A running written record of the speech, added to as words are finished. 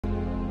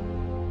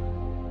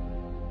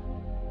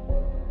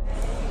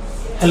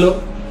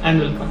Hello and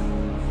welcome.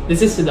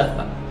 This is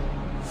Siddartha.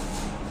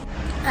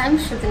 I am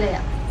Shruthi.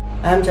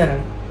 I am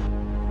Charan.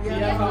 We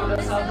are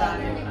founders of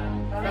Dhaanyagunah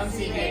from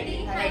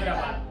CYID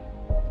Hyderabad.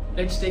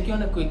 Let's take you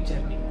on a quick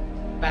journey.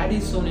 Paddy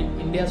is sown in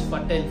India's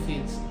fertile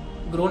fields,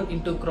 grown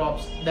into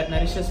crops that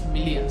nourishes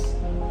millions.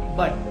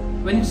 But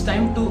when it's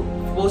time to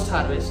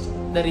post-harvest,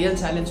 the real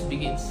challenge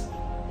begins.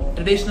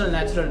 Traditional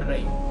natural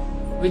drying,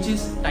 which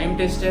is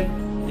time-tested,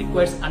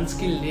 requires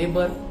unskilled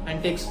labor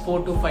and takes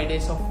 4 to 5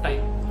 days of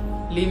time,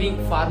 leaving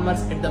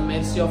farmers at the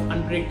mercy of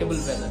unpredictable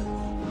weather.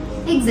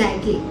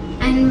 Exactly.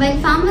 And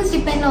when farmers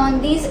depend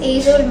on these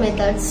age-old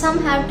methods, some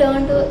have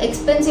turned to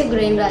expensive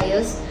grain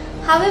dryers.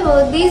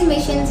 However, these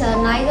machines are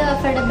neither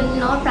affordable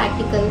nor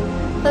practical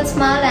for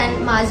small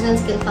and marginal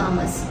scale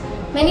farmers.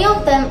 Many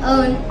of them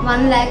earn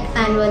 1 lakh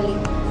annually.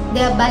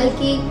 They are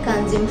bulky,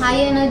 consume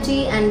high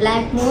energy and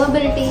lack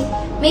movability,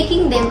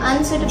 making them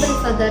unsuitable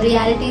for the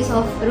realities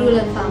of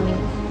rural farming.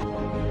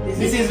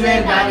 This is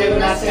where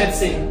Dhaanyagunah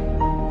steps in.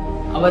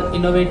 Our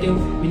innovative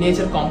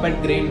miniature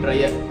compact grain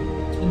dryer,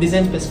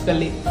 designed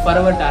specifically for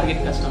our target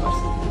customers.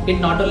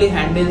 It not only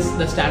handles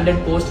the standard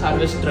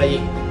post-harvest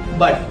drying,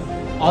 but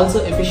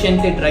also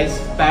efficiently dries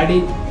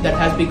paddy that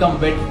has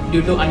become wet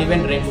due to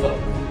uneven rainfall.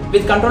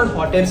 With controlled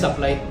hot air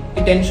supply,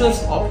 it ensures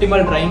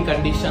optimal drying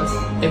conditions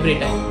every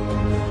time.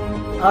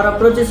 Our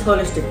approach is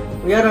holistic.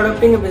 We are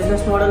adopting a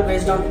business model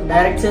based on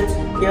direct sales,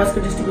 kiosk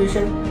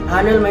distribution,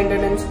 annual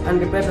maintenance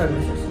and repair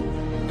services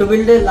to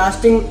build a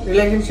lasting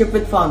relationship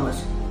with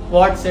farmers.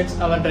 What sets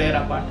our dryer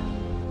apart?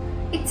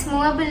 Its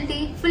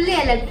movability, fully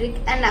electric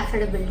and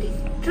affordability.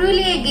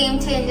 Truly a game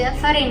changer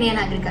for Indian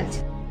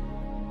agriculture.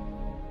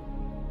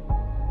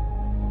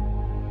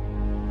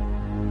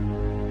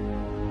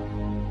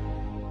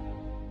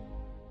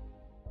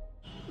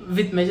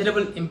 With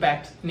measurable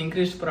impact in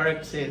increased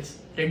product sales,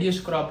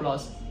 reduced crop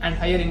loss and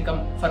higher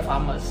income for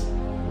farmers,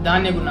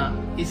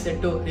 Dhaanyagunah is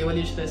set to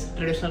revolutionize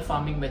traditional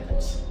farming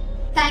methods.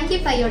 Thank you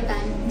for your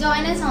time.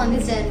 Join us on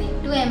this journey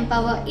to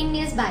empower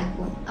India's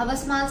backbone, our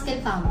small-scale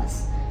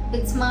farmers,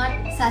 with smart,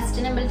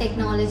 sustainable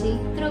technology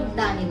through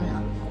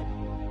Dhaanyagunah.